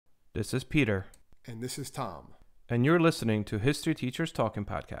This is Peter. And this is Tom. And you're listening to History Teachers Talking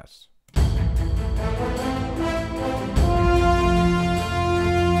Podcasts.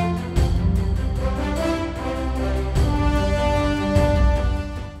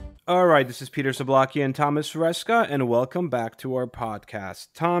 All right, this is Peter Zablocki and Thomas Reska, and welcome back to our podcast.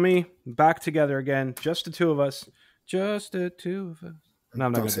 Tommy, back together again, just the two of us. Just the two of us. No,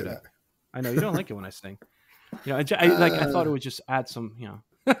 I'm not going to do that. I know, you don't like it when I sing. You know, I thought it would just add some,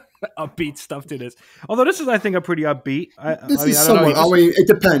 upbeat stuff to this. Although this is, I think, a pretty upbeat. It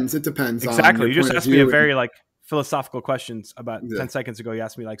depends. It depends. Exactly. You just asked me a very philosophical questions about 10 seconds ago. You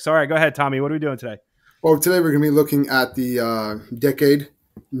asked me sorry, go ahead, Tommy. What are we doing today? Well, today we're going to be looking at the decade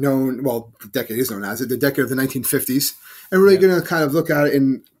the decade is known as the decade of the 1950s, and really going to kind of look at it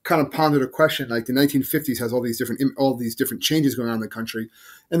and kind of ponder the question. Like the 1950s has all these different changes going on in the country,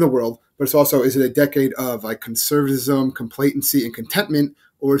 in the world, but it's also, is it a decade of conservatism, complacency, and contentment,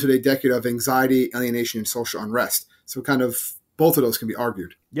 or is it a decade of anxiety, alienation, and social unrest? So kind of both of those can be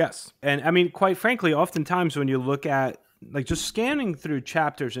argued. Yes. And I mean, quite frankly, oftentimes when you look at just scanning through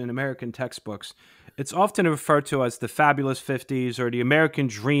chapters in American textbooks, it's often referred to as the fabulous 50s or the American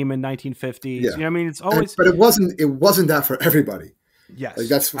dream in 1950s. Yeah. You know what I mean? It's always, but it wasn't that for everybody. Yes.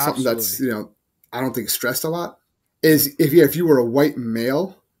 That's something that's, I don't think stressed a lot, is if you were a white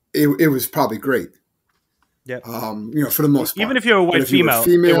male, it was probably great. Yeah. For the most part. Even if you're a white female,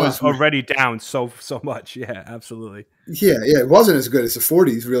 it was already down so much. Yeah, absolutely. Yeah. It wasn't as good as the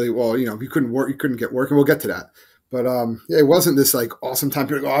 40s, really. Well, you couldn't work, you couldn't get work, and we'll get to that. But it wasn't this awesome time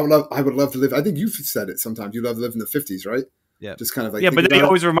period. I would love to live. I think you've said it sometimes. You love to live in the 50s, right? Yeah. Just kind of but then you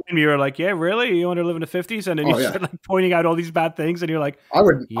always remind me, you're like, yeah, really? You want to live in the 50s? And then you start pointing out all these bad things, and you're like, I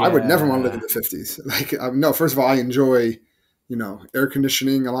would never want to live in the 50s. No, first of all, I enjoy air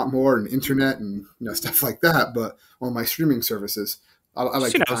conditioning a lot more and internet and stuff like that. But on my streaming services, I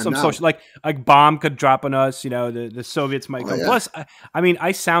like some social, like bomb could drop on us. The Soviets might go. Yeah. Plus,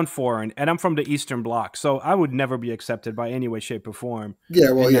 I sound foreign, and I'm from the Eastern Bloc, so I would never be accepted by any way, shape, or form.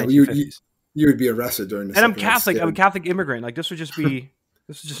 Yeah, well, you would be arrested during the. And I'm Catholic. I'm a Catholic immigrant. This would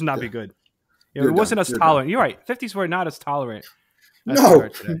just not be good. It wasn't as tolerant. You're right. 50s were not as tolerant. No,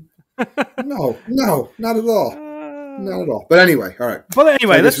 not at all. Not at all. But anyway, all right. But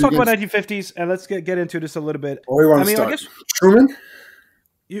anyway, let's talk about 1950s, and let's get into this a little bit. Where do you want to start? I guess Truman?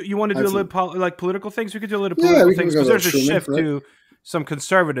 You want to do a little political things? We could do a little political things, because there's a shift to some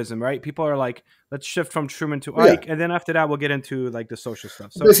conservatism, right? People are like, let's shift from Truman to Ike, and then after that, we'll get into the social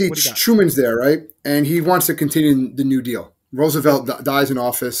stuff. So basically, Truman's there, right? And he wants to continue the New Deal. Roosevelt dies in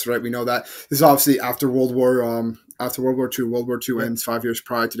office, right? We know that. This is obviously after World War II. World War II ends 5 years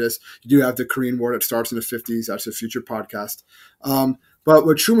prior to this. You do have the Korean War that starts in the 50s. That's a future podcast. But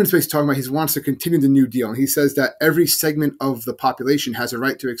what Truman's basically talking about, he wants to continue the New Deal. And he says that every segment of the population has a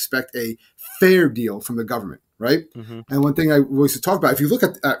right to expect a fair deal from the government, right? Mm-hmm. And one thing I always talk about, if you look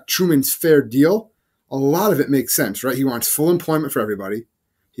at Truman's fair deal, a lot of it makes sense, right? He wants full employment for everybody.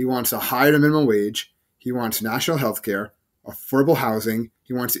 He wants a higher minimum wage. He wants national health care, affordable housing.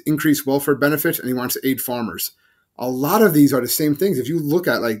 He wants to increase welfare benefits, and he wants to aid farmers. A lot of these are the same things. If you look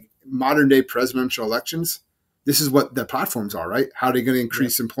at modern day presidential elections, this is what the platforms are, right? How are they going to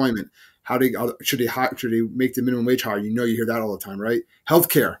increase employment? Should they make the minimum wage higher? You hear that all the time, right?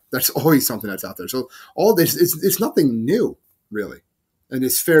 Healthcare, that's always something that's out there. So all this, it's nothing new, really. And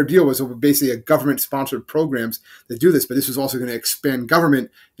this fair deal was basically a government-sponsored programs that do this, but this was also going to expand government,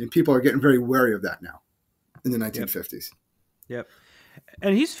 and people are getting very wary of that now in the 1950s. Yep.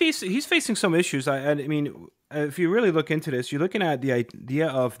 And he's facing some issues. I mean, if you really look into this, you're looking at the idea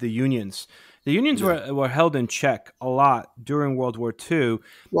of the unions. The unions were held in check a lot during World War II.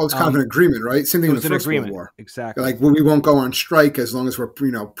 Well, it's kind of an agreement, right? Same thing in the First World War. Exactly. We won't go on strike as long as we're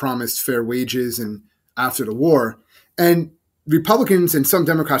promised fair wages and after the war. And Republicans and some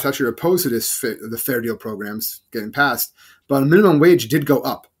Democrats actually are opposed to the fair deal programs getting passed. But minimum wage did go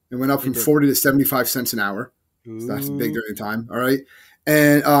up. It went up from 40 to 75 cents an hour. So that's big during the time. All right.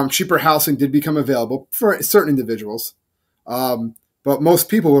 And cheaper housing did become available for certain individuals. But most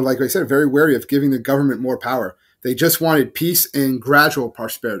people were, like I said, very wary of giving the government more power. They just wanted peace and gradual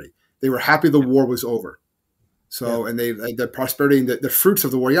prosperity. They were happy the war was over. So, and the prosperity and the fruits of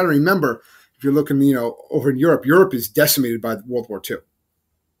the war. You got to remember, if you're looking, over in Europe, Europe is decimated by World War II.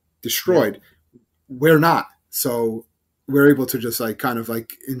 Destroyed. Yeah. We're not. So we're able to just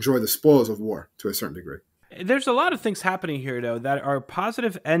enjoy the spoils of war to a certain degree. There's a lot of things happening here, though, that are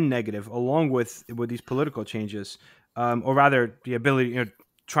positive and negative, along with these political changes, or rather the ability,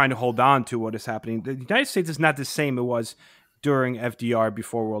 trying to hold on to what is happening. The United States is not the same it was during FDR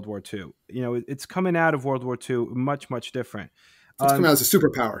before World War II. It's coming out of World War II much, much different. It's coming out as a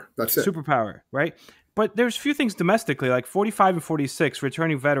superpower. That's it. Superpower, right? But there's few things domestically, like 45 and 46,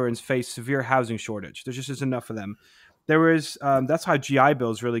 returning veterans face severe housing shortage. There just isn't enough of them. There is, that's how GI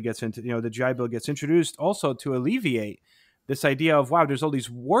Bills really gets into, the GI Bill gets introduced also to alleviate this idea of, wow, there's all these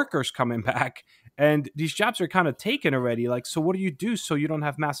workers coming back and these jobs are kind of taken already. Like, so what do you do so you don't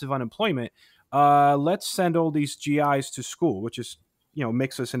have massive unemployment? Let's send all these GIs to school, which is,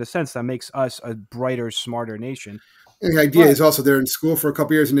 makes us, in a sense, that makes us a brighter, smarter nation. And the idea But is also they're in school for a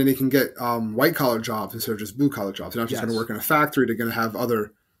couple years and then they can get white collar jobs instead of just blue collar jobs. They're not just going to yes, work in a factory. They're going to have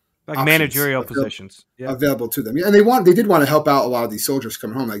other like options managerial positions. Yeah. available to them. Yeah, and they did want to help out a lot of these soldiers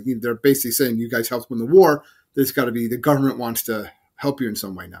coming home. Like they're basically saying, you guys helped win the war. There's got to be the government wants to help you in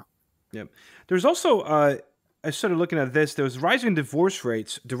some way now. Yep. There's also, I started looking at this. There was rising divorce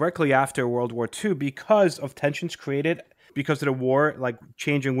rates directly after World War II because of tensions created because of the war, like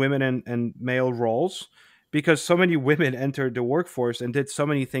changing women and male roles. Because so many women entered the workforce and did so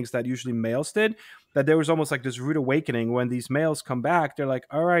many things that usually males did, that there was almost like this rude awakening when these males come back. They're like,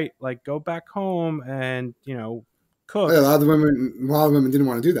 all right, like go back home and, Yeah, cook. a lot of women didn't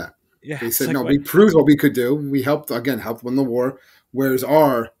want to do that. Yeah, They it's said, like no, what? we proved what we could do. We helped win the war. Where's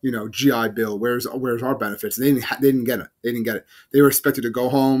our, GI Bill? Where's our benefits? They didn't get it. They didn't get it. They were expected to go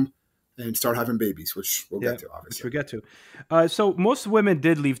home and start having babies, which we'll Yeah, get to, which obviously. we get to. So most women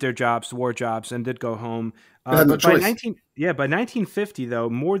did leave their jobs, war jobs, and did go home. They had no But by choice. 1950 though,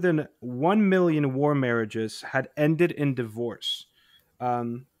 more than 1 million war marriages had ended in divorce.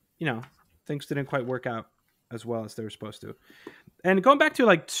 Um, you know, things didn't quite work out as well as they were supposed to. And going back to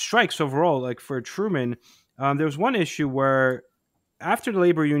like strikes overall, like for Truman, there was one issue where after the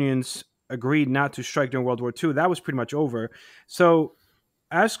labor unions agreed not to strike during World War II, that was pretty much over. So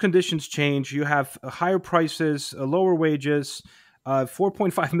as conditions change, you have higher prices, lower wages.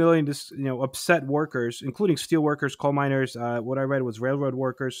 4.5 million, upset workers, including steel workers, coal miners. What I read was railroad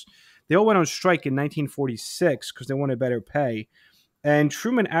workers. They all went on strike in 1946 because they wanted better pay. And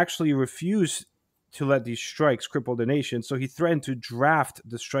Truman actually refused to let these strikes cripple the nation, so he threatened to draft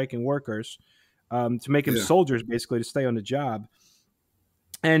the striking workers to make them Yeah. soldiers, basically, to stay on the job.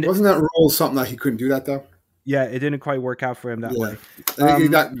 And Wasn't that rule something that he couldn't do that, though? yeah, it didn't quite work out for him that Yeah. way. I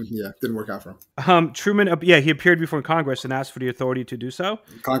think Um, didn't work out for him. Truman, yeah, he appeared before Congress and asked for the authority to do so.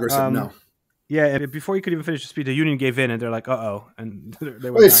 Congress said Um, no. yeah, and before he could even finish the speech, the union gave in, and they're like, "Uh oh," and they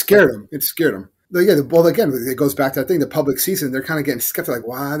Well, went back. It scared him. But yeah, well, again, it goes back to that thing. The public sees it, and they're kind of getting skeptical. Like,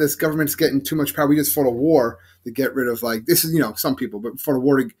 wow, this government's getting too much power. We just fought a war to get rid of this is some people, but fought a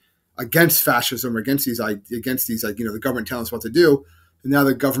war against fascism or against these the government telling us what to do, and now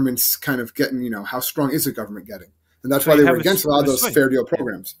the government's kind of getting how strong is the government getting, and that's So why you they were have against a lot you of have a those swing. fair deal Yeah,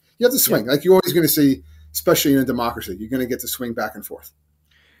 programs. You have to yeah. swing, like you're always going to see, especially in a democracy. You're going to get to swing back and forth.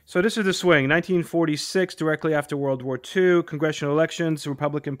 So this is the swing. 1946, directly after World War II, congressional elections, the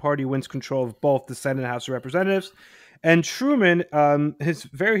Republican Party wins control of both the Senate and House of Representatives. And Truman is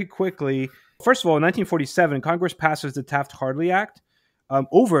very quickly, first of all, in 1947, Congress passes the Taft-Hartley Act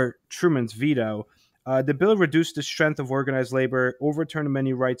over Truman's veto. The bill reduced the strength of organized labor, overturned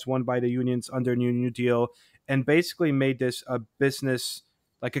many rights won by the unions under the New Deal, and basically made this a business,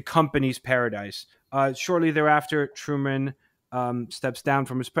 like a company's paradise. Shortly thereafter, Truman steps down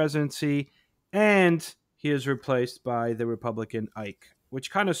from his presidency, and he is replaced by the Republican Ike,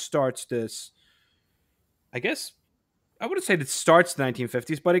 which kind of starts this. I guess I wouldn't say that starts the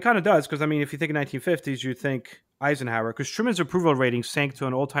 1950s, but it kind of does because I mean, if you think of 1950s, you think Eisenhower, because Truman's approval rating sank to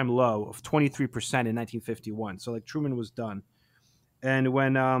an all-time low of 23% in 1951. So like Truman was done, and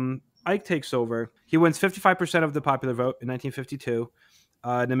when Ike takes over, he wins 55% of the popular vote in 1952,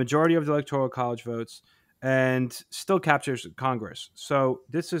 the majority of the Electoral College votes, and still captures Congress. So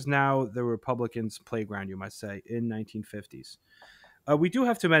this is now the Republicans' playground, you might say, in 1950s. We do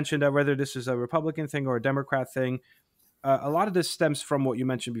have to mention that whether this is a Republican thing or a Democrat thing, a lot of this stems from what you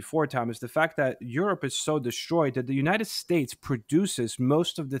mentioned before, Tom, is the fact that Europe is so destroyed that the United States produces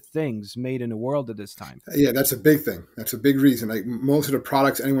most of the things made in the world at this time. Yeah, that's a big thing. That's a big reason. Like most of the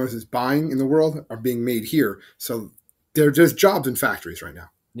products anyone is buying in the world are being made here. So they're just jobs in factories right now.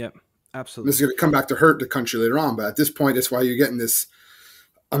 Yep, This is absolutely. going to come back to hurt the country later on. But at this point, that's why you're getting this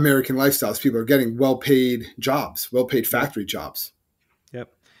American lifestyles. People are getting well-paid jobs, well-paid Yep, factory jobs.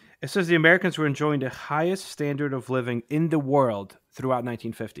 yep. It says the Americans were enjoying the highest standard of living in the world throughout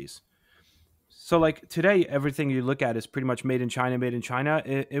 1950s. So, like today, everything you look at is pretty much made in China, made in China.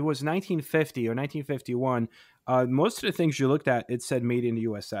 It was 1950 or 1951. Most of the things you looked at, it said made in the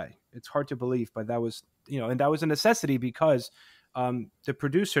USA. It's hard to believe, but that was, and that was a necessity because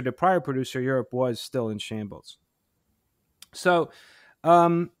the prior producer, Europe, was still in shambles. So,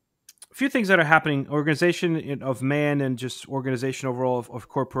 um, a few things that are happening. Organization of man and just organization overall of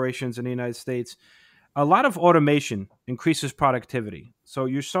corporations in the United States. A lot of automation increases productivity. So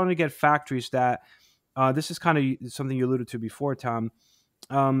you're starting to get factories that this is kind of something you alluded to before, Tom.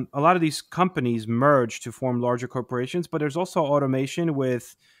 A lot of these companies merge to form larger corporations, but there's also automation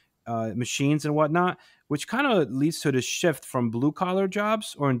with machines and whatnot, which kind of leads to the shift from blue collar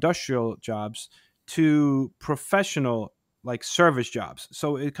jobs or industrial jobs to professional like service jobs.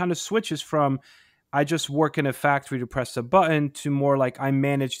 So it kind of switches from I just work in a factory to press a button to more like I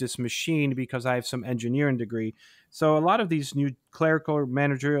manage this machine because I have some engineering degree. So a lot of these new clerical or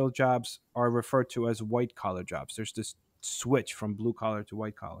managerial jobs are referred to as white collar jobs. There's this switch from blue collar to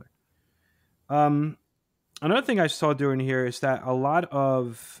white collar. Um, Another thing I saw during here is that a lot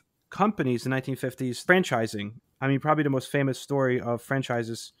of companies in the 1950s franchising. I mean, probably the most famous story of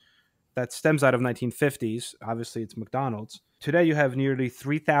franchises that stems out of 1950s. Obviously, it's McDonald's. Today, you have nearly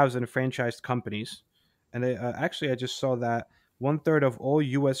 3,000 franchised companies, and actually, I just saw that one third of all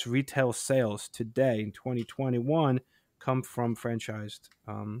U.S. retail sales today in 2021 come from franchised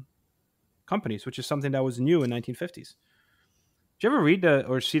companies, which is something that was new in 1950s. Did you ever read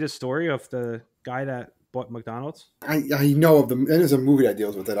or see the story of the guy that bought McDonald's? I know of them. There's a movie that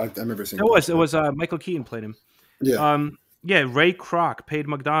deals with it. I remember seeing It was Michael Keaton played him. Yeah. Yeah, Ray Kroc paid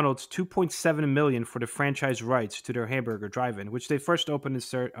McDonald's $2.7 million for the franchise rights to their hamburger drive-in, which they first opened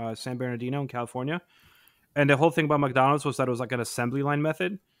in San Bernardino in California. And the whole thing about McDonald's was that it was like an assembly line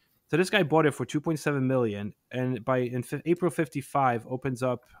method. So this guy bought it for $2.7 million, and in April '55 opens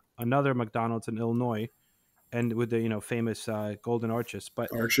up another McDonald's in Illinois, and with the famous golden arches. But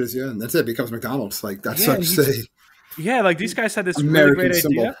arches, yeah, and that's it. It becomes McDonald's. Like that's yeah, what you say. Yeah, like these guys had this American really great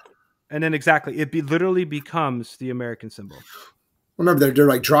symbol. idea, and then exactly literally becomes the American symbol. Remember, they're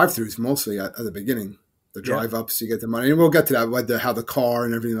like drive-throughs mostly at the beginning. The drive-ups, you get the money, and we'll get to that. How the car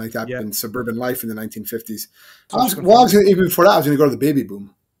and everything like that in suburban life in the 1950s. Even before that, I was going to go to the baby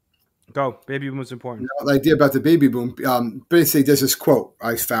boom. Go, baby boom was important. The idea about the baby boom, basically, there's this quote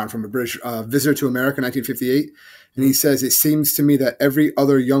I found from a British visitor to America in 1958, and he says, "It seems to me that every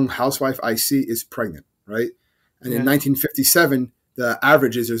other young housewife I see is pregnant." Right, and in 1957, the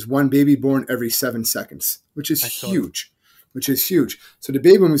average is there's one baby born every 7 seconds, which is huge. So the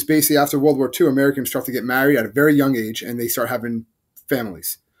baby boom is basically after World War II, Americans start to get married at a very young age, and they start having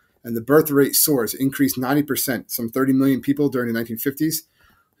families. And the birth rate soars, increased 90%, some 30 million people during the 1950s.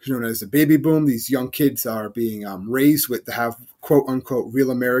 Known as the baby boom. These young kids are being raised to have quote unquote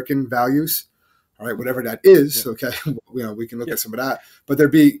real American values. All right, whatever that is. Okay, we can look at some of that, but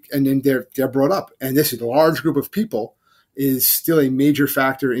they're brought up, and this large group of people is still a major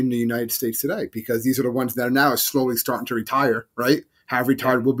factor in the United States today because these are the ones that are now slowly starting to retire. Right, have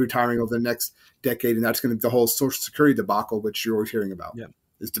retired, will be retiring over the next decade, and that's going to the whole Social Security debacle, which you're always hearing about.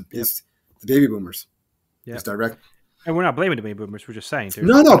 Is the baby boomers. Yeah, it's direct. And we're not blaming the baby boomers. We're just saying.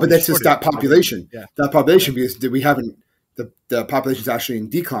 But that's just that population. Yeah. That population, because we haven't the population is actually in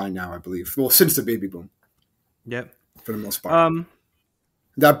decline now, I believe. Well, since the baby boom. Yep. For the most part.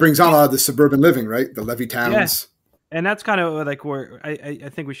 That brings on a lot of the suburban living, right? The levee towns. Yeah. And that's kind of like where I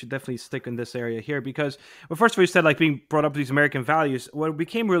think we should definitely stick in this area here because, well, first of all, you said like being brought up with these American values. What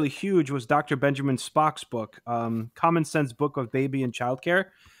became really huge was Dr. Benjamin Spock's book, Common Sense Book of Baby and Childcare,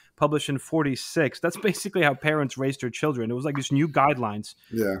 published in 1946. That's basically how parents raised their children. It was like these new guidelines.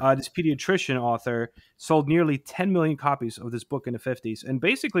 Yeah. This pediatrician author sold nearly 10 million copies of this book in the 50s. And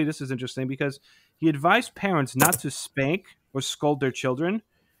basically, this is interesting because he advised parents not to spank or scold their children.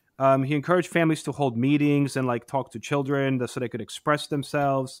 He encouraged families to hold meetings and like talk to children so they could express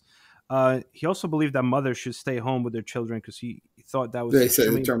themselves. He also believed that mothers should stay home with their children because he thought that was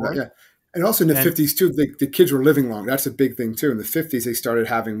extremely important. And also in the 50s, too, the kids were living long. That's a big thing, too. In the 50s, they started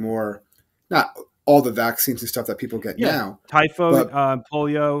having more, not all the vaccines and stuff that people get now. Typhoid,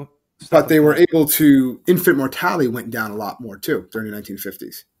 polio. But they were able to, infant mortality went down a lot more, too, during the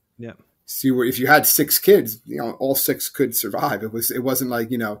 1950s. Yeah. So if you had 6 kids, all 6 could survive. It wasn't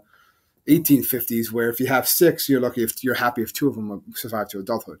like, 1850s where if you have 6, you're lucky if you're happy if 2 of them survive to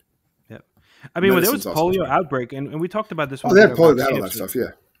adulthood. Yeah. I mean, when there was polio outbreak, and we talked about this. They had polio, they had all that stuff,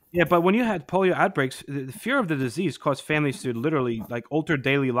 yeah. Yeah, but when you had polio outbreaks, the fear of the disease caused families to literally like alter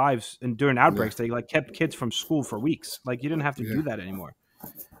daily lives. And during outbreaks, they like kept kids from school for weeks. Like you didn't have to do that anymore.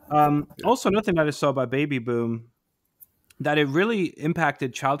 Also, another thing that I saw about baby boom, that it really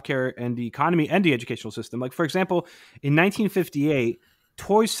impacted childcare and the economy and the educational system. Like for example, in 1958,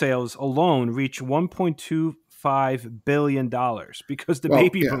 toy sales alone reached $1.25 billion because the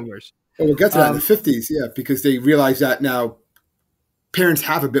baby boomers. Well, we'll get to that in the 50s, because they realized that now parents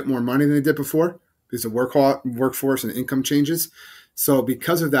have a bit more money than they did before because the workforce and income changes. So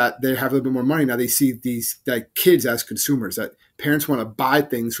because of that, they have a little bit more money now. They see these like kids as consumers. That parents want to buy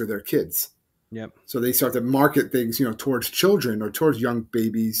things for their kids. Yep. So they start to market things, towards children or towards young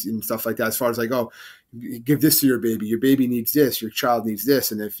babies and stuff like that. As far as like, oh, give this to your baby. Your baby needs this. Your child needs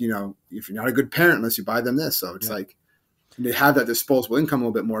this. And if you're not a good parent unless you buy them this, so it's like they have that disposable income a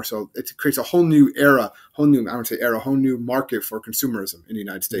little bit more. So it creates a whole new era, whole new market for consumerism in the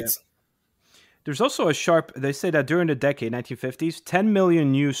United States. Yep. There's also they say that during the decade, 1950s, 10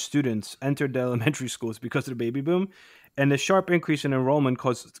 million new students entered the elementary schools because of the baby boom. And the sharp increase in enrollment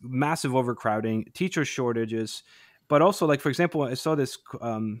caused massive overcrowding, teacher shortages, but also, like, for example, I saw this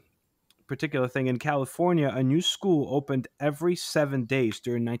particular thing in California. A new school opened every 7 days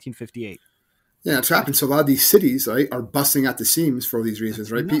during 1958. Yeah, it's happened. So a lot of these cities, right, are busting at the seams for all these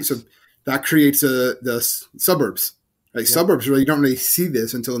reasons, right, Pete? So that creates the suburbs. Right? Yep. Suburbs, really, you don't really see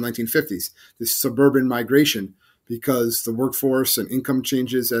this until the 1950s, this suburban migration, because the workforce and income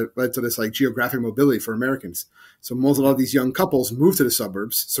changes that led to this like geographic mobility for Americans. So a lot of these young couples moved to the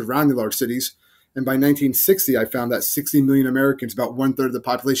suburbs, surrounding large cities. And by 1960, I found that 60 million Americans, about 1/3 of the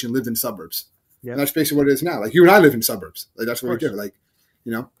population, lived in suburbs. Yep. And that's basically what it is now. Like you and I live in suburbs. Like that's what we do. Like,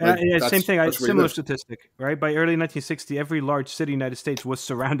 same thing. Similar statistic, right? By early 1960, every large city in the United States was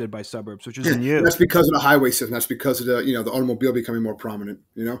surrounded by suburbs, which is new. That's because of the highway system. That's because of the the automobile becoming more prominent.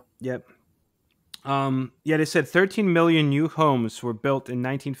 Yep. They said 13 million new homes were built in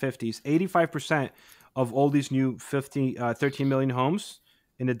 1950s. 85% of all these new 13 million homes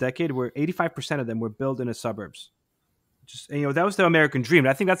in a decade 85% of them were built in the suburbs. That was the American dream.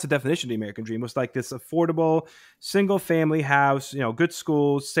 I think that's the definition of the American dream. It was like this affordable single family house, good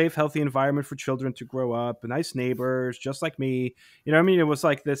schools, safe, healthy environment for children to grow up, nice neighbors, just like me. It was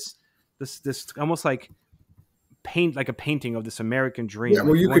like this almost like a painting of this American dream. Yeah,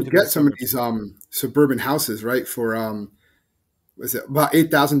 well, you could get some of these suburban houses, right, for was it about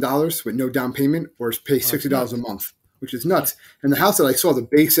 $8,000 with no down payment, or pay $60 a month, which is nuts. And the house that I saw, the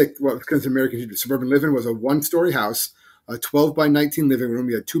basic what kind of American suburban living, was a 1-story house, a 12 by 19 living room.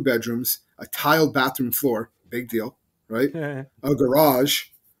 You had 2 bedrooms, a tiled bathroom floor, big deal, right? A garage,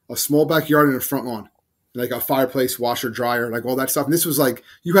 a small backyard, and a front lawn, like a fireplace, washer, dryer, like all that stuff. And this was like,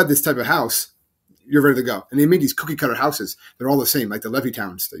 you had this type of house, you're ready to go. And they made these cookie cutter houses. They're all the same, like the Levy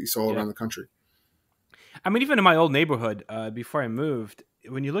towns that you saw all around the country. I mean, even in my old neighborhood, before I moved,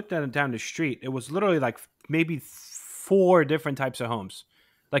 when you looked down the street, it was literally like maybe 4 different types of homes.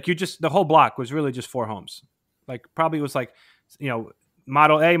 Like the whole block was really just 4 homes. Like probably it was like,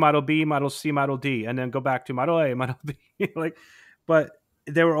 Model A, Model B, Model C, Model D, and then go back to Model A, Model B. But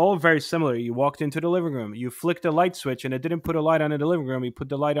they were all very similar. You walked into the living room, you flicked a light switch, and it didn't put a light on in the living room. You put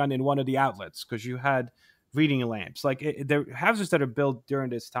the light on in one of the outlets because you had reading lamps. Like the houses that are built during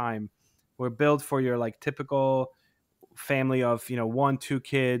this time were built for your like typical family of 1, 2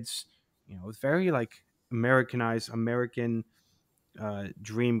 kids. It's very like Americanized, American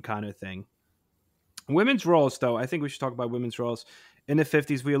dream kind of thing. Women's roles, though, I think we should talk about women's roles in the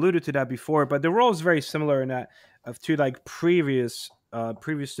 50s. We alluded to that before, but the role is very similar in that to like previous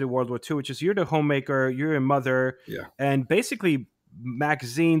to World War II, which is you're the homemaker, you're a mother, and basically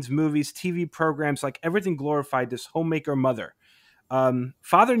magazines, movies, TV programs, like everything glorified this homemaker mother.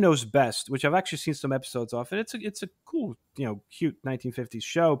 Father Knows Best, which I've actually seen some episodes of, and it's a cool, cute 1950s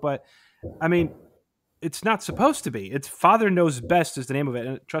show, but I mean, it's not supposed to be. It's Father Knows Best is the name of it.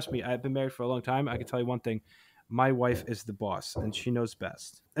 And trust me, I've been married for a long time. I can tell you one thing. My wife is the boss, and she knows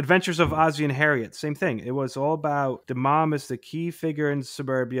best. Adventures of Ozzie and Harriet, same thing. It was all about the mom is the key figure in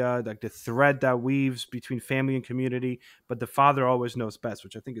suburbia, like the thread that weaves between family and community, but the father always knows best,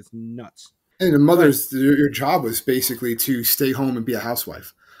 which I think is nuts. And the mother's, your job was basically to stay home and be a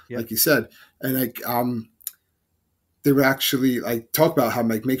housewife, like you said. And like they would actually like talk about how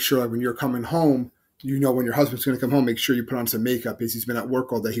like make sure like, when you're coming home, when your husband's going to come home, make sure you put on some makeup because he's been at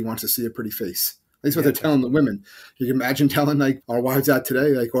work all day. He wants to see a pretty face. That's what they're telling the women. You can imagine telling like our wives that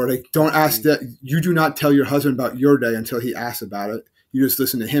today, like, or like, don't ask that. You do not tell your husband about your day until he asks about it. You just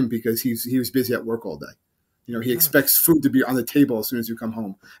listen to him because he was busy at work all day. He expects food to be on the table as soon as you come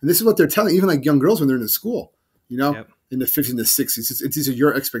home. And this is what they're telling even like young girls when they're in the school, in the 50s and the 60s. These are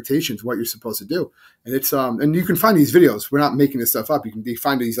your expectations, what you're supposed to do. And it's and you can find these videos. We're not making this stuff up. You can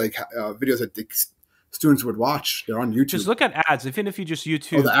find these like videos that students would watch. They're on YouTube. Just look at ads. Even if you just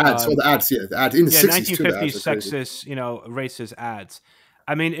YouTube. Oh, the ads. The ads. The ads in the 60s 1950s sexist, racist ads.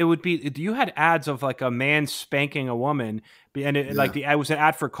 I mean, it would be, you had ads of like a man spanking a woman, and like it was an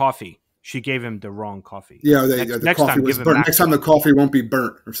ad for coffee. She gave him the wrong coffee. Yeah, the coffee was burnt. Next time the coffee won't be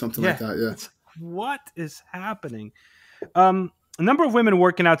burnt or something like that. Yeah. What is happening? A number of women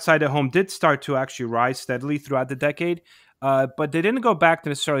working outside the home did start to actually rise steadily throughout the decade. But they didn't go back to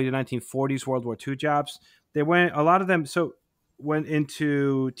necessarily the 1940s World War II jobs. They went, a lot of them, went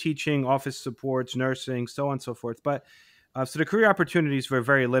into teaching, office supports, nursing, so on and so forth. But so the career opportunities were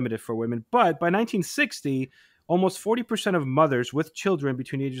very limited for women. But by 1960, almost 40% of mothers with children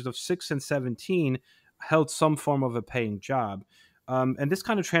between the ages of 6 and 17 held some form of a paying job. And this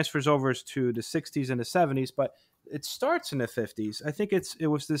kind of transfers over to the 60s and the 70s, but it starts in the 50s. I think it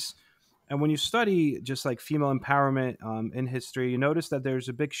was this, and when you study just like female empowerment in history, you notice that there's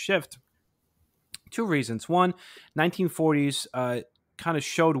a big shift. Two reasons. One, 1940s kind of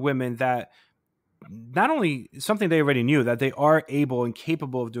showed women that not only something they already knew, that they are able and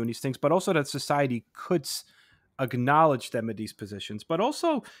capable of doing these things, but also that society could acknowledge them at these positions. But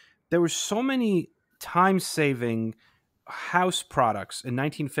also there were so many time-saving house products in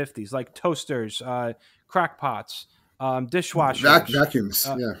 1950s, like toasters, crock pots, dishwashers, vacuums,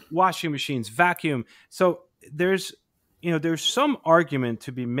 washing machines, vacuum. So there's some argument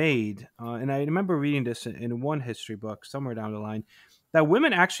to be made, and I remember reading this in one history book somewhere down the line, that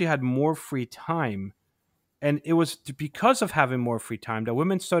women actually had more free time. And it was because of having more free time that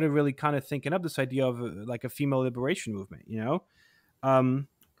women started really kind of thinking up this idea of like a female liberation movement,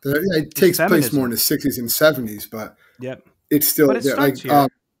 It takes place more in the 60s and 70s, but it's still but it starts here.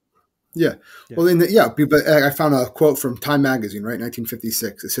 Well, but I found a quote from Time magazine, right,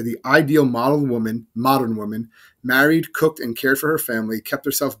 1956. It said the ideal modern woman, married, cooked, and cared for her family, kept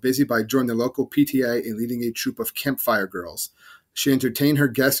herself busy by joining the local PTA and leading a troop of campfire girls. She entertained her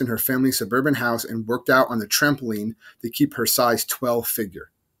guests in her family's suburban house and worked out on the trampoline to keep her size 12 figure.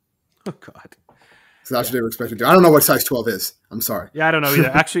 Oh, God. So that's what they were expected to do. I don't know what size 12 is. I'm sorry. Yeah, I don't know either.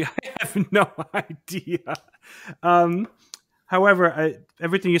 Actually, I have no idea. However,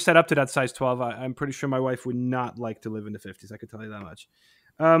 everything you set up to that size 12, I'm pretty sure my wife would not like to live in the 50s. I could tell you that much.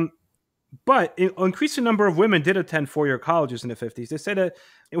 But an increasing number of women did attend four-year colleges in the 50s. They said that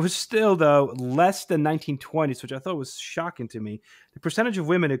it was still, though, less than 1920s, which I thought was shocking to me. The percentage of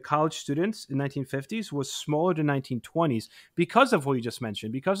women at college students in 1950s was smaller than 1920s because of what you just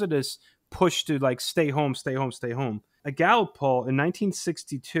mentioned, because of this push to like stay home, stay home, stay home. A Gallup poll in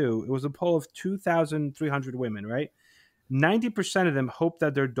 1962, it was a poll of 2,300 women, right? 90% of them hoped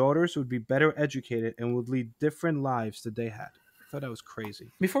that their daughters would be better educated and would lead different lives than they had. I thought that was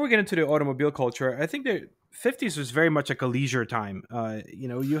crazy. Before we get into the automobile culture, I think the 50s was very much like a leisure time.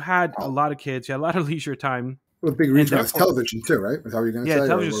 You had a lot of kids, you had a lot of leisure time. Well, the big reason was television too, right? Is that what you're going to say? Yeah,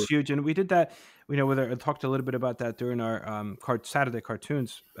 television was huge, and we did that. I talked a little bit about that during our Saturday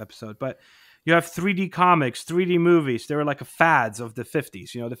Cartoons episode. But you have 3D comics, 3D movies. They were like a fads of the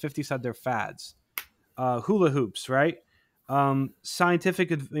 50s. The 50s had their fads. Hula hoops, right?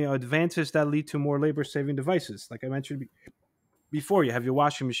 Scientific advances that lead to more labor-saving devices. Like I mentioned before, you have your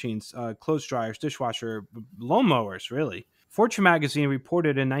washing machines, clothes dryers, dishwasher, lawnmowers, really. Fortune magazine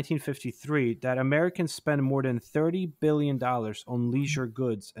reported in 1953 that Americans spend more than $30 billion on leisure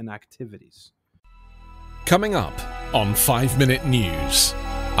goods and activities. Coming up on 5 Minute News,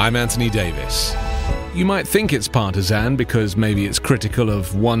 I'm Anthony Davis. You might think it's partisan because maybe it's critical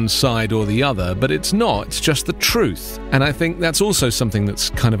of one side or the other, but it's not. It's just the truth. And I think that's also something that's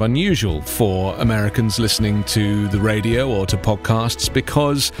kind of unusual for Americans listening to the radio or to podcasts,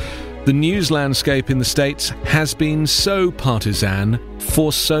 because the news landscape in the States has been so partisan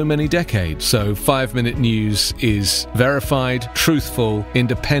for so many decades. So 5 Minute News is verified, truthful,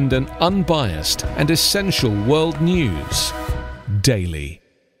 independent, unbiased, and essential world news daily.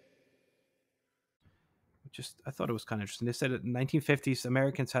 I thought it was kind of interesting. They said in the 1950s,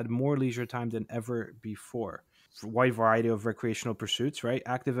 Americans had more leisure time than ever before. For a wide variety of recreational pursuits, right?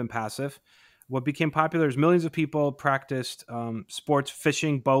 Active and passive. What became popular is millions of people practiced sports,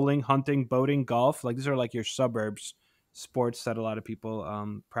 fishing, bowling, hunting, boating, golf. Like these are like your suburbs sports that a lot of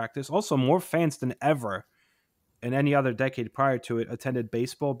people practice. Also, more fans than ever in any other decade prior to it attended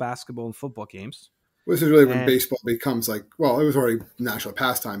baseball, basketball, and football games. This is really when baseball becomes it was already national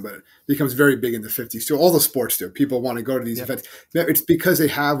pastime, but it becomes very big in the 50s too. All the sports do. People want to go to these events. It's because they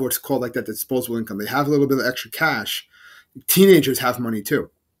have what's called like that disposable income. They have a little bit of extra cash. Teenagers have money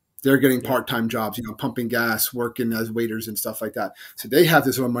too. They're getting part-time jobs, pumping gas, working as waiters and stuff like that. So they have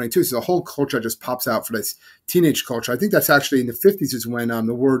this own money too. So the whole culture just pops out for this teenage culture. I think that's actually in the 50s is when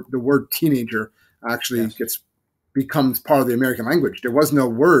the word teenager actually becomes part of the American language. There was no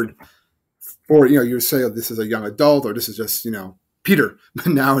word for, you would say, oh, this is a young adult, or this is just, Peter. But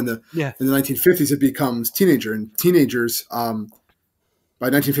now in the 1950s, it becomes teenager. And teenagers, by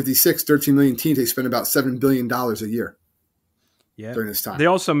 1956, 13 million teens, they spend about $7 billion a year during this time. They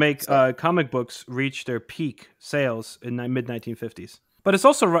also make comic books reach their peak sales in mid-1950s. But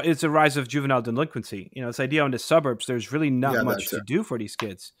it's a rise of juvenile delinquency. This idea in the suburbs, there's really not Yeah, much that's to it. do for these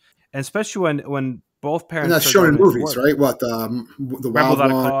kids, and especially when both And parents that's are shown going in into movies, work. right? What the Rebel Wild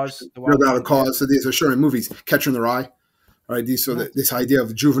Without a One, Cause, the Wild Without a One, yeah. Cause. So these are shown in movies. Catcher in the Rye. Right, Nice. this idea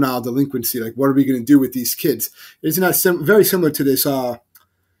of juvenile delinquency, like what are we going to do with these kids? Isn't that very similar to this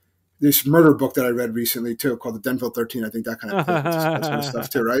murder book that I read recently too, called the Denville 13? I think that kind of thing, that sort of stuff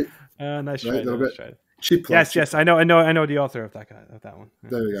too, right? Nice Right, try, a little nice bit. try. Cheap plug. Yes. I know the author of that one.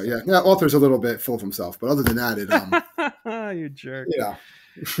 There you go. Yeah, author's a little bit full of himself, but other than that, You jerk. yeah.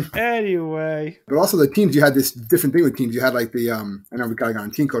 Anyway, But also the teams, you had this different thing with teams. You had like I know we got on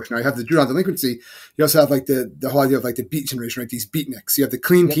team coach now. You have the juvenile delinquency. You also have like the whole idea of like the beat generation, right? These beatniks. You have the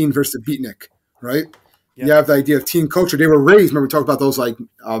clean teen versus the beatnik, right? Yep. You have the idea of teen culture. They were raised. Remember, we talked about those like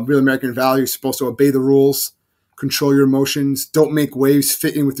real American values. Supposed to obey the rules, control your emotions, don't make waves,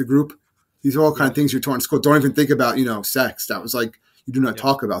 fit in with the group. These are all kind of things you're taught in school. Don't even think about sex. That was like you do not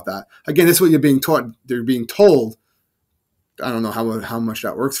talk about that. Again, this is what you're being taught. They're being told. I don't know how much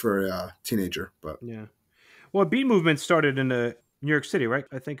that works for a teenager, but yeah. Well, beat movement started in New York City, right?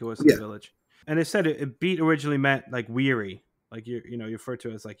 I think it was the Village, and they said it beat originally meant like weary, like you refer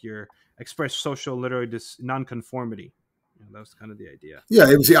to it as like your express social literary nonconformity. That was kind of the idea. Yeah,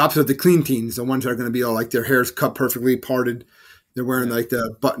 it was the opposite of the clean teens, the ones that are going to be all like their hair's cut perfectly parted, they're wearing like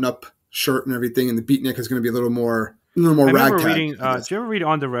the button-up shirt and everything, and the beatnik is going to be a little more ragtag. Reading. Did you ever read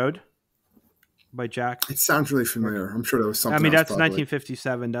On the Road by Jack? It sounds really familiar. I'm sure there was something. I mean, else, that's probably.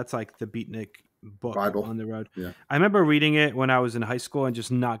 1957. That's like the beatnik book, Bible. On the Road. Yeah. I remember reading it when I was in high school and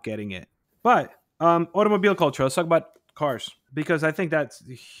just not getting it. But automobile culture. Let's talk about cars, because I think that's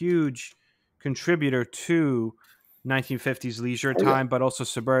a huge contributor to 1950s leisure time, but also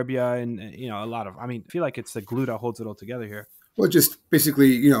suburbia and a lot of. I mean, I feel like it's the glue that holds it all together here. Well, just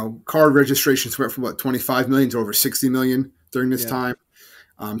basically, car registrations went from 25 million to over 60 million during this time.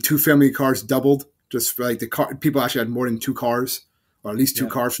 Two-family cars doubled. Just like the car, people actually had more than two cars, or at least two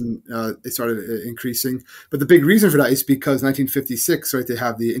cars. From it started increasing. But the big reason for that is because 1956, right? They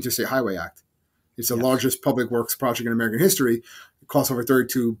have the Interstate Highway Act. It's the largest public works project in American history. It costs over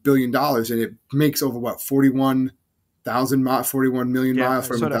 $32 billion, and it makes over 41 million miles,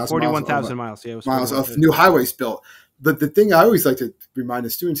 41,000 miles. Yeah, it was miles of new highways built. But the thing I always like to remind the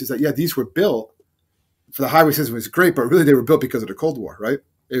students is that these were built for the highway system was great, but really they were built because of the Cold War, right?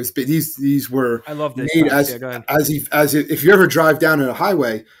 It was these were I love this made as if you ever drive down a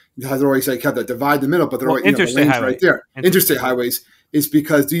highway, it has always like have that divide in the middle, but they're always interstate the lanes highway. right there. Interstate highways is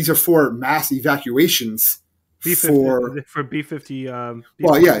because these are for mass evacuations. For B-50.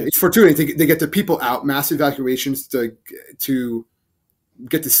 It's for two. They get the people out, mass evacuations to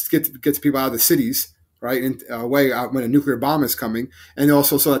get the people out of the cities, right, and away out when a nuclear bomb is coming, and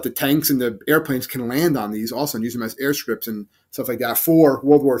also so that the tanks and the airplanes can land on these also and use them as airstrips and stuff like that for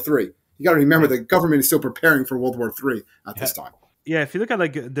World War III. You got to remember the government is still preparing for World War III at this time. Yeah, if you look at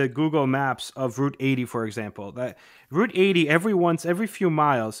like the Google Maps of Route 80, for example, that Route 80 every few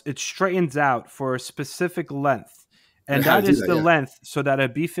miles it straightens out for a specific length, and that is the length so that a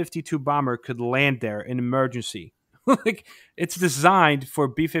B-52 bomber could land there in emergency. Like it's designed for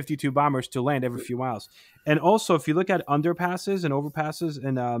B-52 bombers to land every few miles. And also, if you look at underpasses and overpasses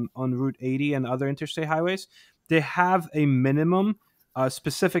and on Route 80 and other interstate highways, they have a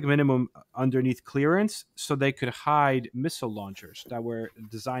specific minimum underneath clearance so they could hide missile launchers that were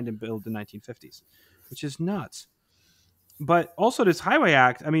designed and built in the 1950s, which is nuts. But also this Highway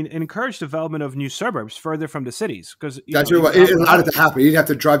Act, I mean, it encouraged development of new suburbs further from the cities. Because it allowed it to happen. You didn't have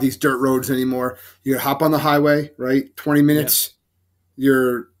to drive these dirt roads anymore. You could hop on the highway, right? 20 minutes,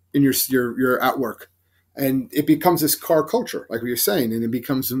 you're at work. And it becomes this car culture, like we were saying, and it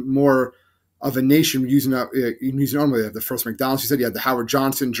becomes more of a nation using only the first McDonald's. You said you had the Howard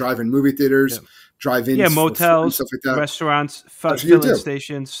Johnson drive-in movie theaters, drive-ins, motels, stuff like that. Restaurants, filling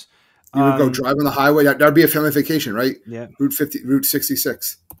stations. You would go drive on the highway. That'd be a family vacation, right? Yeah. Route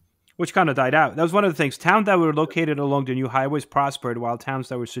 66. Which kind of died out. That was one of the things. Towns that were located along the new highways prospered, while towns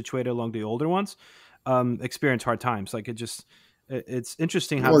that were situated along the older ones experienced hard times. Like it's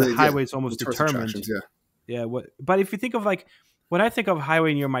interesting how the highways almost determined. But if you think of like, when I think of a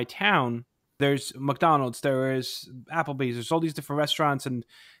highway near my town, there's McDonald's, there is Applebee's, there's all these different restaurants and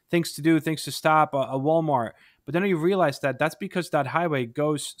things to do, things to stop, a Walmart. But then you realize that that's because that highway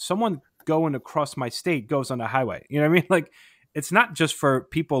someone going across my state goes on the highway. You know what I mean? Like, it's not just for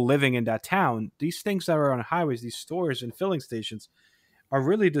people living in that town. These things that are on highways, these stores and filling stations, are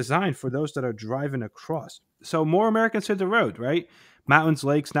really designed for those that are driving across. So more Americans hit the road, right? Mountains,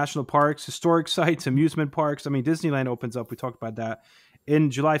 lakes, national parks, historic sites, amusement parks. I mean, Disneyland opens up. We talked about that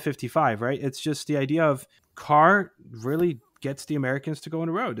in July 55, right? It's just the idea of car really gets the Americans to go on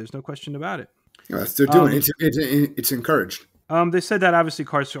the road. There's no question about it. Yes, they're doing it. It's encouraged. They said that obviously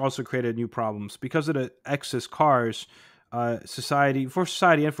cars also created new problems because of the excess cars. Society and for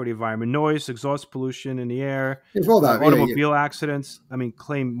the environment, noise, exhaust pollution in the air, automobile accidents. I mean,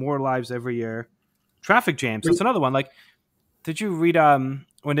 claim more lives every year. Traffic jams. That's another one. Like, did you read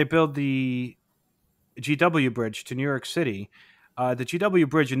when they built the GW Bridge to New York City? The GW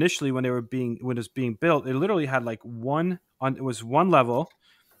Bridge initially, when it was being built, it literally had like it was one level,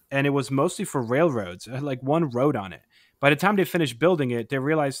 and it was mostly for railroads. It had like one road on it. By the time they finished building it, they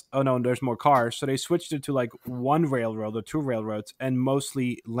realized, oh no, there's more cars. So they switched it to like one railroad or two railroads and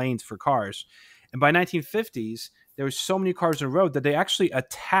mostly lanes for cars. And by 1950s, there was so many cars on the road that they actually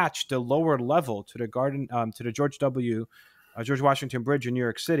attached the lower level to the George Washington Bridge in New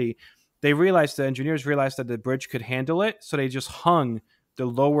York City. The engineers realized that the bridge could handle it. So they just hung the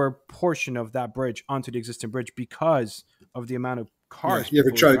lower portion of that bridge onto the existing bridge because of the amount of cars. Yeah, you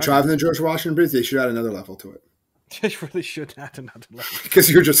ever try to drive in the George Washington Bridge? They should add another level to it. They really should add another level.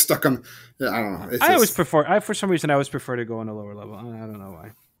 Because you're just stuck on, I don't know. For some reason, I always prefer to go on a lower level. I don't know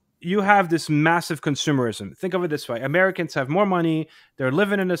why. You have this massive consumerism. Think of it this way. Americans have more money. They're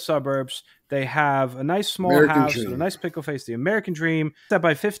living in the suburbs. They have a nice small house and a nice pickle face. The American dream. That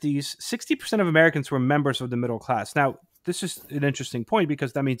by 50s, 60% of Americans were members of the middle class. Now, this is an interesting point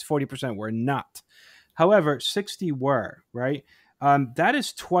because that means 40% were not. However, 60 were, right? That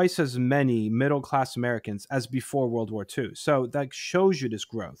is twice as many middle-class Americans as before World War II. So that shows you this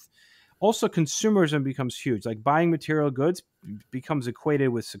growth. Also, consumerism becomes huge. Like buying material goods becomes equated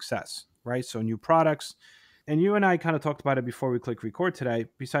with success, right? So new products. And you and I kind of talked about it before we click record today,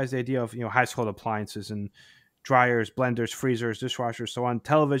 besides the idea of, household appliances and dryers, blenders, freezers, dishwashers, so on,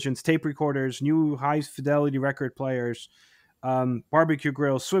 televisions, tape recorders, new high-fidelity record players, barbecue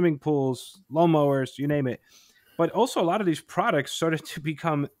grills, swimming pools, lawnmowers, you name it. But also a lot of these products started to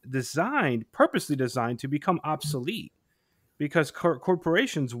become purposely designed to become obsolete because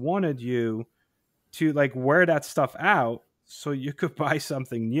corporations wanted you to like wear that stuff out so you could buy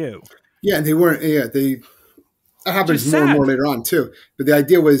something new. Yeah, and they weren't. Yeah, that happens more and more later on too. But the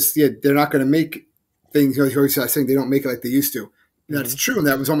idea was, they're not going to make things. You always saying they don't make it like they used to. And that's true, and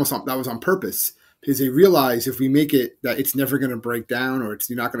that was on purpose because they realized if we make it that it's never going to break down or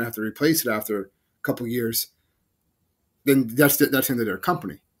you're not going to have to replace it after a couple of years. Then that's the end of their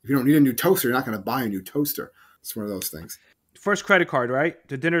company. If you don't need a new toaster, you're not going to buy a new toaster. It's one of those things. First credit card, right?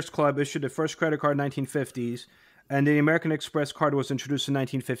 The Dinners Club issued the first credit card in 1950s, and the American Express card was introduced in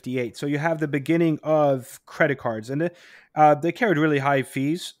 1958. So you have the beginning of credit cards, and they carried really high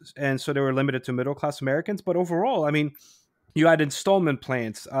fees, and so they were limited to middle-class Americans. But overall, I mean, you had installment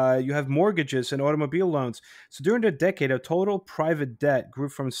plans, you have mortgages and automobile loans. So during the decade, a total private debt grew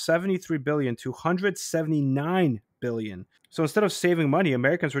from $73 billion to $179 billion. So instead of saving money,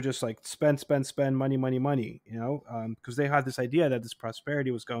 Americans were just like spend money, because they had this idea that this prosperity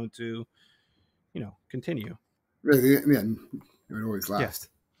was going to, continue. Really, yeah, it would always last.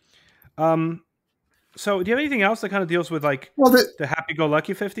 Yeah. So do you have anything else that kind of deals with like the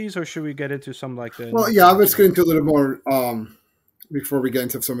happy-go-lucky 50s, or should we get into some like the? Well, yeah, let's get into a little more before we get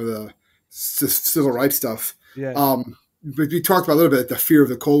into some of the civil rights stuff. Yeah. We talked about a little bit the fear of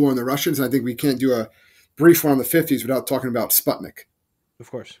the Cold War and the Russians, and I think we can't do a brief one on the 50s without talking about Sputnik.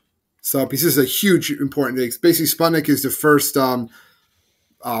 Of course. So this is a huge, important thing. Basically, Sputnik is the first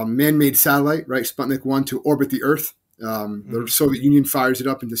man-made satellite, right? Sputnik 1 to orbit the Earth. The Soviet Union fires it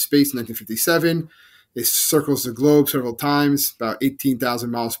up into space in 1957. It circles the globe several times, about 18,000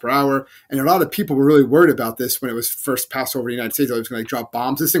 miles per hour. And a lot of people were really worried about this when it was first passed over the United States. It was going to drop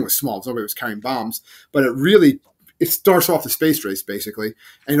bombs. This thing was small. Nobody was carrying bombs. But it starts off the space race, basically.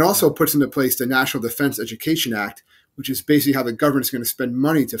 And it also puts into place the National Defense Education Act, which is basically how the government is going to spend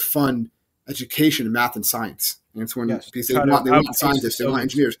money to fund education in math and science. And it's because they want scientists, they want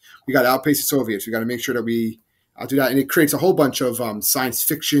engineers. We got to outpace the Soviets. We got to make sure that we do that. And it creates a whole bunch of science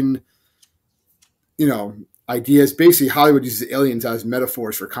fiction, ideas. Basically, Hollywood uses aliens as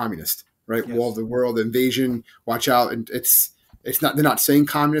metaphors for communist, right? Yes. Wall of the world, invasion, watch out. And they're not saying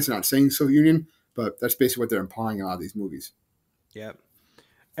communist, they're not saying Soviet Union, but that's basically what they're implying in a lot of these movies. Yeah.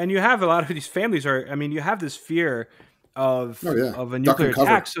 And you have a lot of these families you have this fear of a nuclear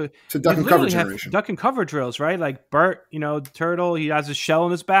attack. So it's a duck and cover generation. Duck and cover drills, right? Like Bert, the turtle, he has a shell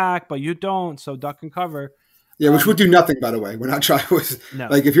in his back, but you don't. So duck and cover. Yeah, which would do nothing, by the way. We're not trying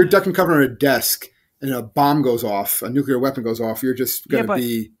like if you're duck and cover on a desk and a bomb goes off, a nuclear weapon goes off, you're just going to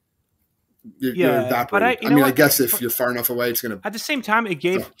be you're evaporated. But I guess if you're far enough away, it's going to. At the same time, it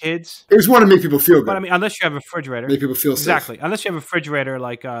gave kids. It was want to make people feel good. But unless you have a refrigerator, make people feel exactly. safe. Unless you have a refrigerator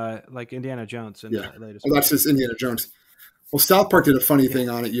like Indiana Jones. In the latest that's just Indiana Jones. Well, South Park did a funny thing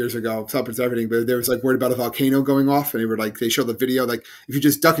on it years ago. South Park's everything, but they was like worried about a volcano going off, and they showed the video like if you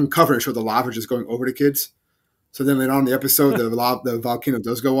just duck and cover and show the lava just going over the kids. So then later on in the episode, the volcano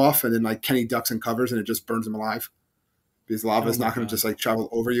does go off, and then like Kenny ducks and covers, and it just burns him alive because lava is not going to just like travel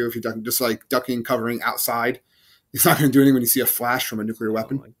over you if you duck, just like ducking and covering outside. It's not going to do anything when you see a flash from a nuclear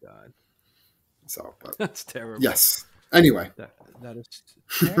weapon. Oh my god! So, but that's terrible. Yes. Anyway, that is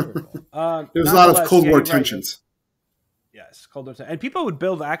terrible. There was a lot of Cold War tensions. Yes, Cold War, and people would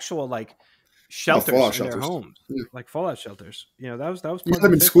build actual like shelters in their homes, like fallout shelters. That was. You had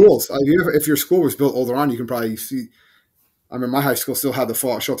them in schools. If your school was built older on, you can probably see. I mean, my high school still had the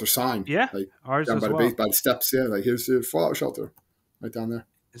fallout shelter sign. Yeah, like, ours down as by well. By the steps. Yeah, like here's the fallout shelter, right down there.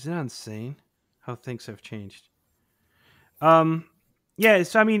 Isn't that insane? How things have changed. Yeah.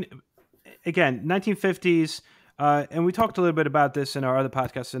 So I mean, again, 1950s. And we talked a little bit about this in our other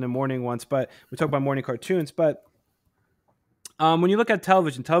podcasts in the morning once, but we talked about morning cartoons. But when you look at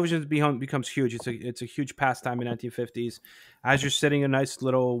television becomes huge. It's a huge pastime in 1950s as you're sitting in a nice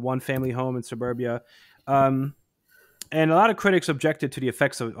little one-family home in suburbia. And a lot of critics objected to the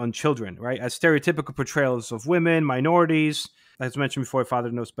effects on children, right? As stereotypical portrayals of women, minorities, as mentioned before, Father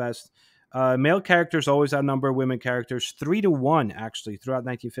Knows Best. Male characters always outnumber women characters 3-1, actually, throughout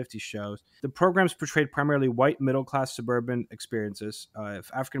 1950s shows. The programs portrayed primarily white, middle-class suburban experiences.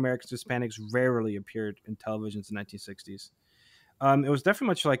 African-Americans, Hispanics rarely appeared in televisions in the 1960s. It was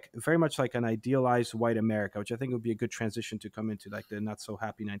definitely very much like an idealized white America, which I think would be a good transition to come into like the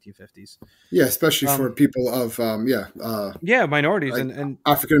not-so-happy 1950s. Yeah, especially for people of, minorities and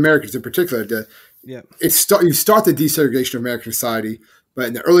African-Americans in particular. You start the desegregation of American society. But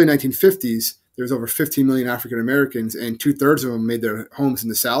in the early 1950s, there was over 15 million African Americans, and 2/3 of them made their homes in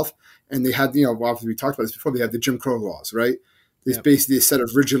the South. And they had, obviously we talked about this before, they had the Jim Crow laws, right? There's basically a set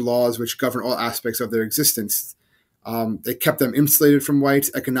of rigid laws which govern all aspects of their existence. They kept them insulated from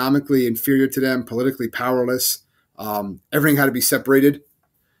whites, economically inferior to them, politically powerless. Everything had to be separated.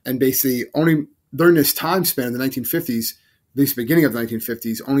 And basically only during this time span in the 1950s, at least beginning of the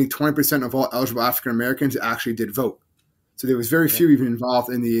 1950s, only 20% of all eligible African Americans actually did vote. So there was very few even involved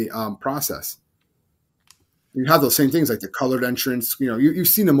in the process. You have those same things like the colored entrance. You've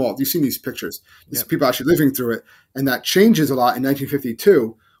seen them all. You've seen these pictures. These people actually living through it. And that changes a lot in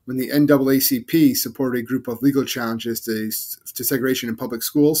 1952 when the NAACP supported a group of legal challenges to segregation in public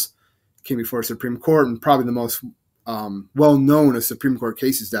schools. It came before the Supreme Court, and probably the most well-known of Supreme Court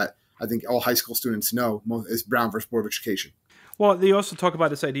cases that I think all high school students know is Brown versus Board of Education. Well, they also talk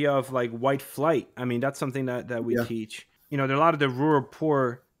about this idea of like white flight. I mean, that's something that we teach. There are a lot of the rural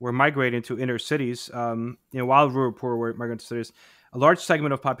poor were migrating to inner cities. While rural poor were migrating to cities, a large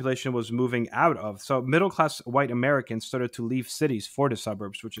segment of population was moving out of. So middle-class white Americans started to leave cities for the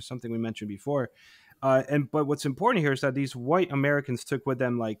suburbs, which is something we mentioned before. But what's important here is that these white Americans took with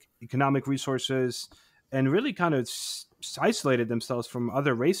them like economic resources and really kind of isolated themselves from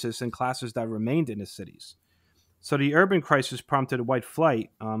other races and classes that remained in the cities. So the urban crisis prompted white flight,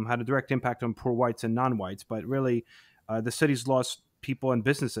 had a direct impact on poor whites and non-whites, but really the cities lost people and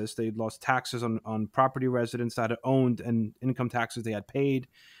businesses. They lost taxes on property residents that had owned and income taxes they had paid.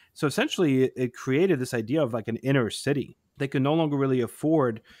 So essentially it created this idea of like an inner city. They could no longer really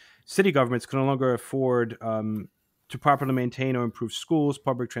afford, city governments could no longer afford to properly maintain or improve schools,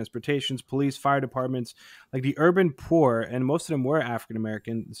 public transportations, police, fire departments. Like the urban poor, and most of them were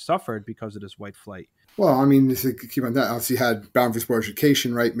African-American, suffered because of this white flight. Well, I mean, just to keep on that, obviously you had Brown versus Board of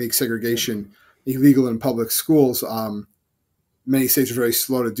Education, right? Make segregation illegal in public schools. Many states are very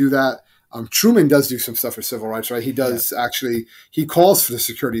slow to do that. Truman does do some stuff for civil rights, right? He does he calls for the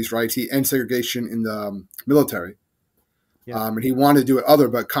securities rights. He ends segregation in the military. And he wanted to do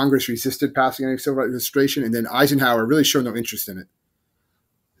it but Congress resisted passing any civil rights legislation. And then Eisenhower really showed no interest in it.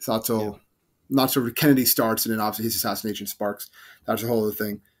 It's not so Kennedy starts, and then obviously his assassination sparks. That's a whole other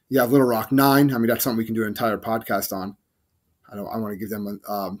thing. You have Little Rock 9. I mean, that's something we can do an entire podcast on. I want to give them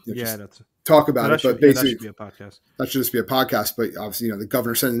talk about it, but basically that should be a podcast. That should just be a podcast. But obviously, the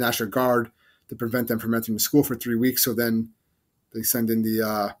governor sent the National Guard to prevent them from entering the school for 3 weeks. So then they send in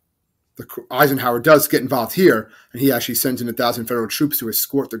the Eisenhower does get involved here, and he actually sends in 1,000 federal troops to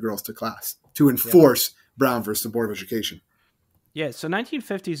escort the girls to class to enforce Brown versus the Board of Education. Yeah, so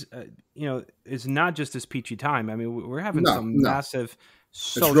 1950s, is not just this peachy time. I mean, we're having some massive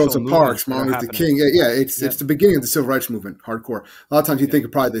social it's Rosa Parks, Martin Luther King. It's the beginning of the civil rights movement, hardcore. A lot of times you think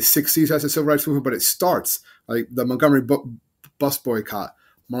of probably the 60s as a civil rights movement, but it starts like the Montgomery bus boycott.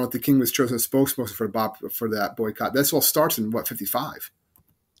 Martin Luther King was chosen as spokesperson for that boycott. That's all starts in 55.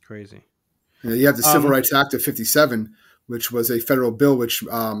 Crazy. You have the Civil Rights Act of 57, which was a federal bill which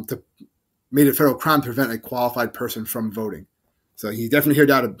to made it a federal crime to prevent a qualified person from voting. So you definitely hear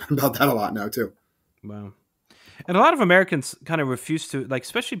that about that a lot now too. Wow. And a lot of Americans kind of refuse to, like,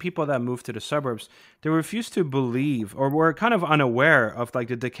 especially people that move to the suburbs, they refuse to believe, or were kind of unaware of like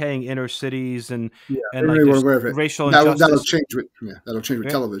the decaying inner cities and like Really there's aware of it. racial injustice. That'll change with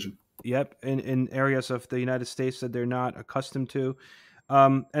television. Yep, in areas of the United States that they're not accustomed to.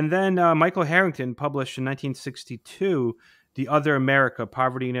 And then Michael Harrington published in 1962 The Other America,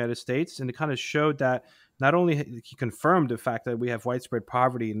 Poverty in the United States, and it kind of showed that not only he confirmed the fact that we have widespread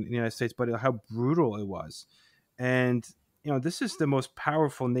poverty in the United States, but how brutal it was. And, this is the most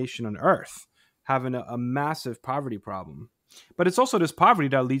powerful nation on earth, having a massive poverty problem. But it's also this poverty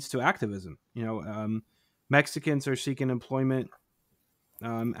that leads to activism. Mexicans are seeking employment.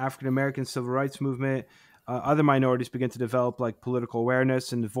 African American civil rights movement. Other minorities begin to develop like political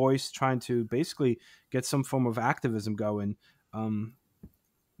awareness and voice, trying to basically get some form of activism going to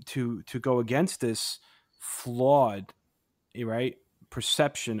go against this flawed, right,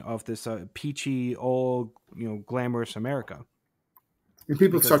 perception of this peachy, old, glamorous America. And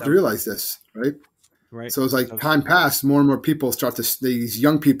people start to realize this, right? Right. So it's like time passed, more and more people these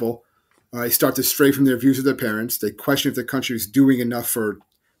young people start to stray from their views of their parents. They question if the country is doing enough for,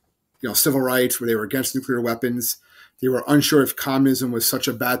 civil rights, where they were against nuclear weapons. They were unsure if communism was such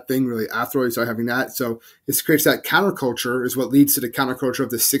a bad thing, really, after they started having that. So it creates that counterculture is what leads to the counterculture of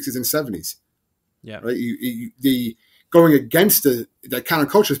the 60s and 70s. Yeah. Right. The going against that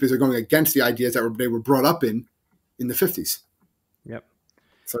counterculture is basically going against the ideas that they were brought up in the 50s. Yep.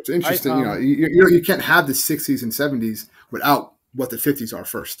 So it's interesting. You can't have the 60s and 70s without what the 50s are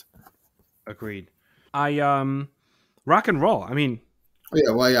first. Agreed. Rock and roll. I mean,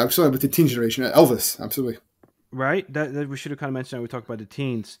 I'm sorry, with the teen generation, Elvis, absolutely. Right. That we should have kind of mentioned that we talked about the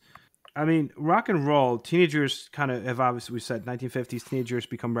teens. I mean, rock and roll, teenagers kind of have obviously, we said 1950s, teenagers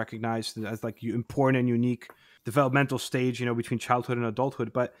become recognized as like important and unique developmental stage, between childhood and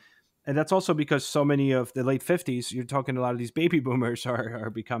adulthood. And that's also because so many of the late 50s, you're talking a lot of these baby boomers are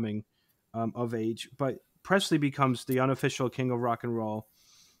becoming of age. But Presley becomes the unofficial king of rock and roll.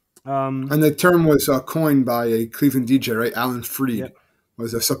 And the term was coined by a Cleveland DJ, right? Alan Freed. Yep.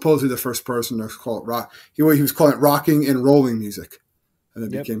 Was supposedly the first person to call it rock. He was calling it rocking and rolling music. And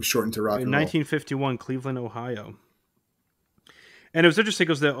it became shortened to rock and roll. In 1951, Cleveland, Ohio. And it was interesting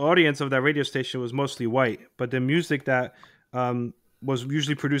because the audience of that radio station was mostly white, but the music that was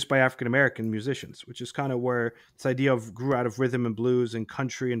usually produced by African-American musicians, which is kind of where this idea grew out of rhythm and blues and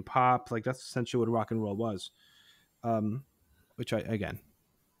country and pop. Like that's essentially what rock and roll was, which it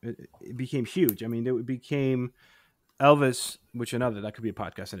became huge. I mean, it became Elvis, that could be a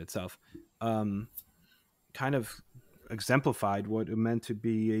podcast in itself, kind of exemplified what it meant to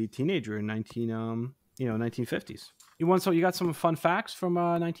be a teenager in 1950s. You got some fun facts from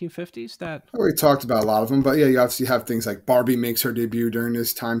 1950s that we talked about a lot of them, but you obviously have things like Barbie makes her debut during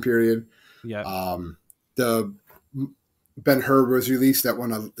this time period. Yeah. The Ben-Hur was released that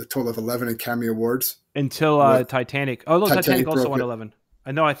won a total of 11 Academy Awards until Titanic. Oh, no, Titanic also won 11.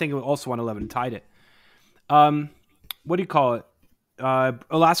 I think it also won 11 and tied it. What do you call it?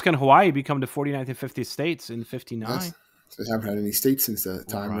 Alaska and Hawaii become the 49th and 50th states in 59. Yes. So they haven't had any states since that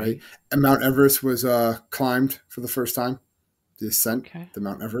time, right? And Mount Everest was climbed for the first time. The ascent to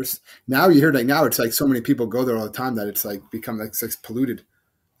Mount Everest. Now you hear now it's like so many people go there all the time that it's like become like it's polluted.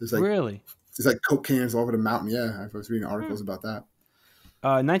 There's like really? There's like coke cans all over the mountain. Yeah, I was reading articles about that.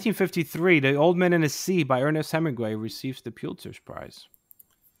 1953, The Old Man and the Sea by Ernest Hemingway receives the Pulitzer Prize.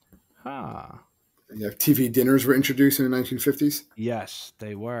 TV dinners were introduced in the 1950s. Yes,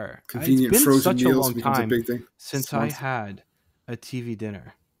 they were. Convenient frozen meals becomes a big thing. Since I had a TV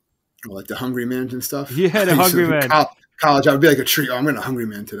dinner. Like the Hungry Man and stuff? Yeah, the Hungry Man. College, I would be like a treat. I'm going to Hungry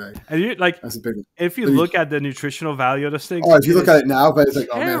Man today. And that's a big one. If you look at the nutritional value of this thing. Oh, if you look at it now, but it's like,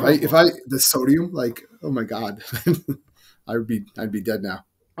 terrible. Oh man, if I the sodium, like, oh my God, I'd be dead now.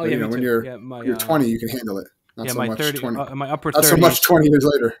 Oh, but, yeah, when you're 20, you can handle it. Not so much 20. My upper 30s. Not so much 20 years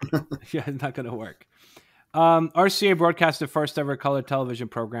later. Yeah, it's not going to work. RCA broadcast the first ever color television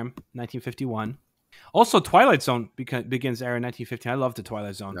program, 1951. Also, Twilight Zone begins era in 1915. I love the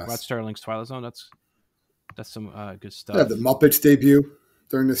Twilight Zone. Yes. Rod Sterling's Twilight Zone. That's some good stuff. Yeah, the Muppets debut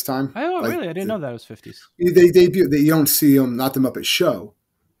during this time. Oh, really? I didn't know that it was 50s. They debut. You don't see them, not the Muppet Show,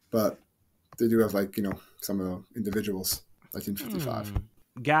 but they do have some of the individuals. 1955.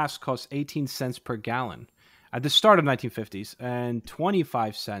 Gas costs 18 cents per gallon at the start of 1950s and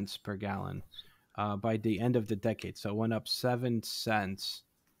 25 cents per gallon by the end of the decade. So it went up 7 cents.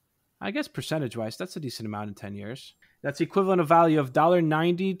 I guess percentage-wise, that's a decent amount in 10 years. That's the equivalent of value of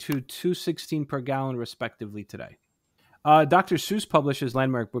 $1.90 to $2.16 per gallon, respectively, today. Dr. Seuss published his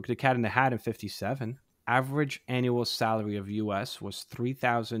landmark book, The Cat in the Hat, in 1957. Average annual salary of U.S. was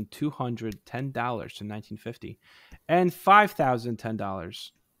 $3,210 in 1950, and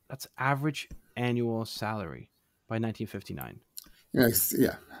 $5,010. That's average annual salary by 1959. Yeah.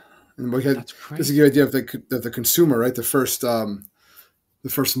 And we had That's crazy. just to give you an idea of the consumer, right? The first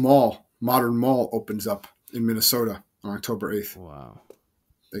modern mall opens up in Minnesota on October 8th. Wow.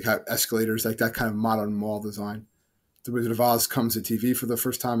 They have escalators, like that kind of modern mall design. The Wizard of Oz comes to TV for the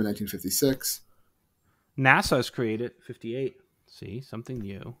first time in 1956. NASA was created 58. See, something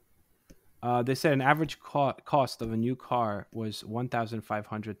new. They said an average cost of a new car was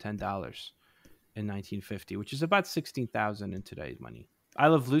 $1,510 in 1950, which is about $16,000 in today's money. I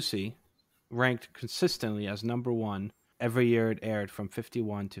Love Lucy ranked consistently as number one every year it aired from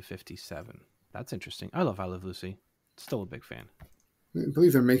 51 to 57. That's interesting. I Love Lucy. Still a big fan. I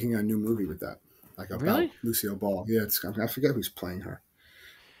believe they're making a new movie with that, like about really? Lucille Ball. Yeah, I forget who's playing her.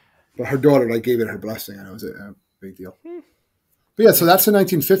 But her daughter, gave it her blessing. I know it was a big deal. But yeah, so that's the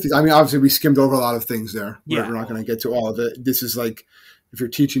 1950s. I mean, obviously, we skimmed over a lot of things there. Yeah. We're not going to get to all of it. This is like, if you're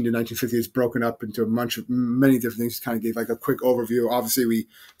teaching the 1950s, it's broken up into many different things. Kind of gave like a quick overview. Obviously, we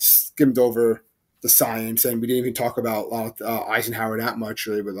skimmed over the science, and we didn't even talk about Eisenhower that much,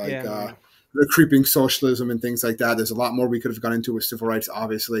 really, but the creeping socialism and things like that. There's a lot more we could have gone into with civil rights,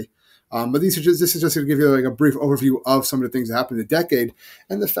 obviously. But this is just to give you like a brief overview of some of the things that happened in the decade,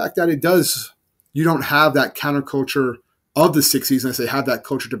 and the fact that you don't have that counterculture of the 60s unless they have that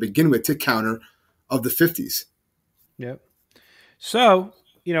culture to begin with to counter of the 50s. Yep. So,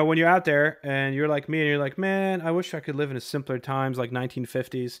 when you're out there and you're like me and you're like, man, I wish I could live in a simpler times like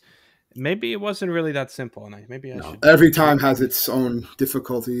 1950s. Maybe it wasn't really that simple. And should. Every time has its own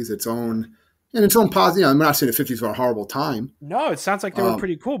difficulties, its own positive. I'm not saying the 50s were a horrible time. No, it sounds like they were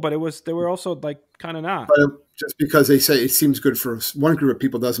pretty cool, but they were also like kind of not. But just because they say it seems good for one group of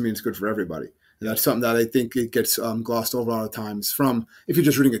people doesn't mean it's good for everybody. And that's something that I think it gets glossed over a lot of times from if you're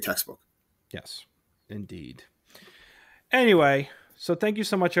just reading a textbook. Yes, indeed. Anyway, so thank you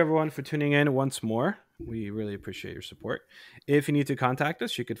so much, everyone, for tuning in once more. We really appreciate your support. If you need to contact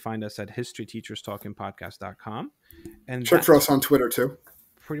us, you could find us at historyteacherstalkingpodcast.com. And check for us on Twitter, too.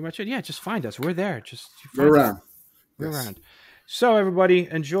 Pretty much it. Yeah, just find us. We're there. We're around. We're around. So, everybody,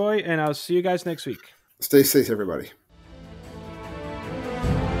 enjoy, and I'll see you guys next week. Stay safe, everybody.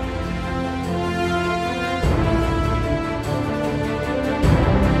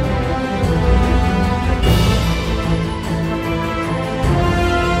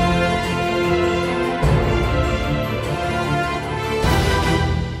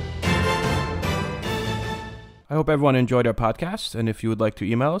 I hope everyone enjoyed our podcast, and if you would like to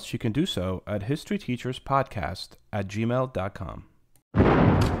email us, you can do so at historyteacherspodcast@gmail.com.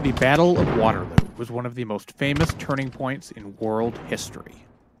 The Battle of Waterloo was one of the most famous turning points in world history.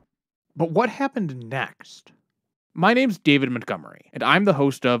 But what happened next? My name's David Montgomery, and I'm the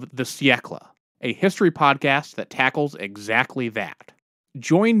host of The Siècle, a history podcast that tackles exactly that.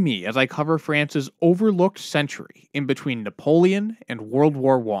 Join me as I cover France's overlooked century in between Napoleon and World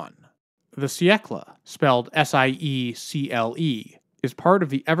War I. The Siècle, spelled S-I-E-C-L-E, is part of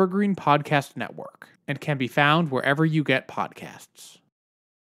the Evergreen Podcast Network and can be found wherever you get podcasts.